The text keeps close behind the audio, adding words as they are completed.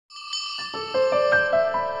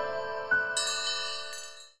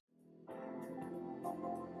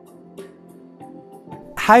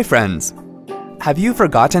Hi friends! Have you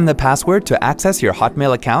forgotten the password to access your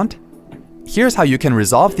Hotmail account? Here's how you can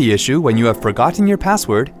resolve the issue when you have forgotten your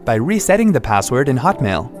password by resetting the password in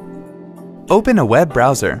Hotmail. Open a web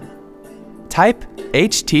browser. Type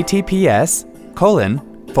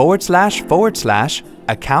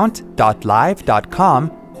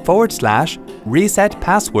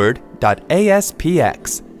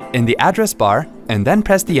in the address bar and then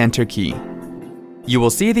press the Enter key. You will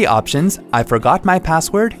see the options I forgot my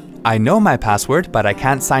password, I know my password but I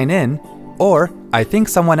can't sign in, or I think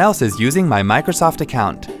someone else is using my Microsoft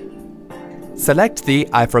account. Select the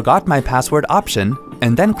I forgot my password option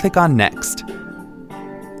and then click on Next.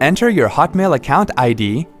 Enter your Hotmail account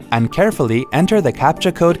ID and carefully enter the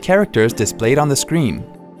CAPTCHA code characters displayed on the screen.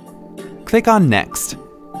 Click on Next.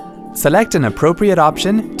 Select an appropriate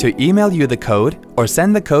option to email you the code or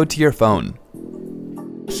send the code to your phone.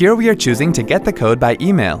 Here we are choosing to get the code by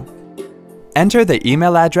email. Enter the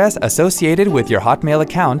email address associated with your Hotmail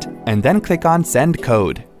account and then click on Send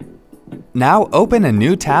Code. Now open a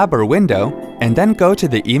new tab or window and then go to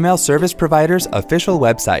the email service provider's official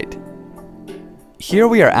website. Here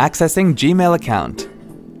we are accessing Gmail account.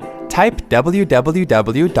 Type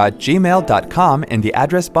www.gmail.com in the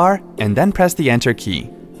address bar and then press the Enter key.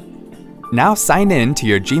 Now sign in to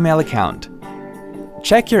your Gmail account.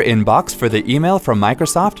 Check your inbox for the email from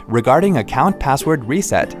Microsoft regarding account password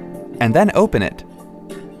reset, and then open it.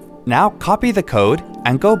 Now copy the code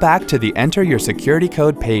and go back to the Enter Your Security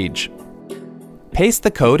Code page. Paste the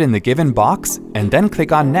code in the given box and then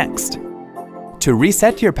click on Next. To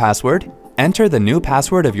reset your password, enter the new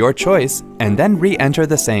password of your choice and then re-enter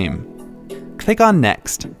the same. Click on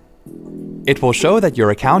Next. It will show that your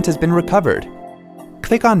account has been recovered.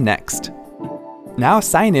 Click on Next. Now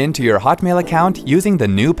sign in to your Hotmail account using the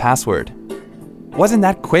new password. Wasn't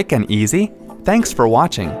that quick and easy? Thanks for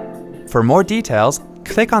watching. For more details,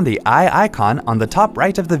 click on the I icon on the top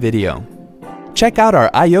right of the video. Check out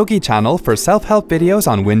our iYogi channel for self-help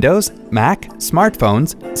videos on Windows, Mac,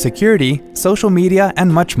 smartphones, security, social media,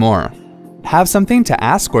 and much more. Have something to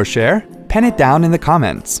ask or share? Pen it down in the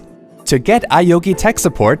comments. To get iYogi tech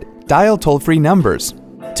support, dial toll-free numbers.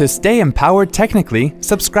 To stay empowered technically,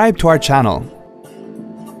 subscribe to our channel.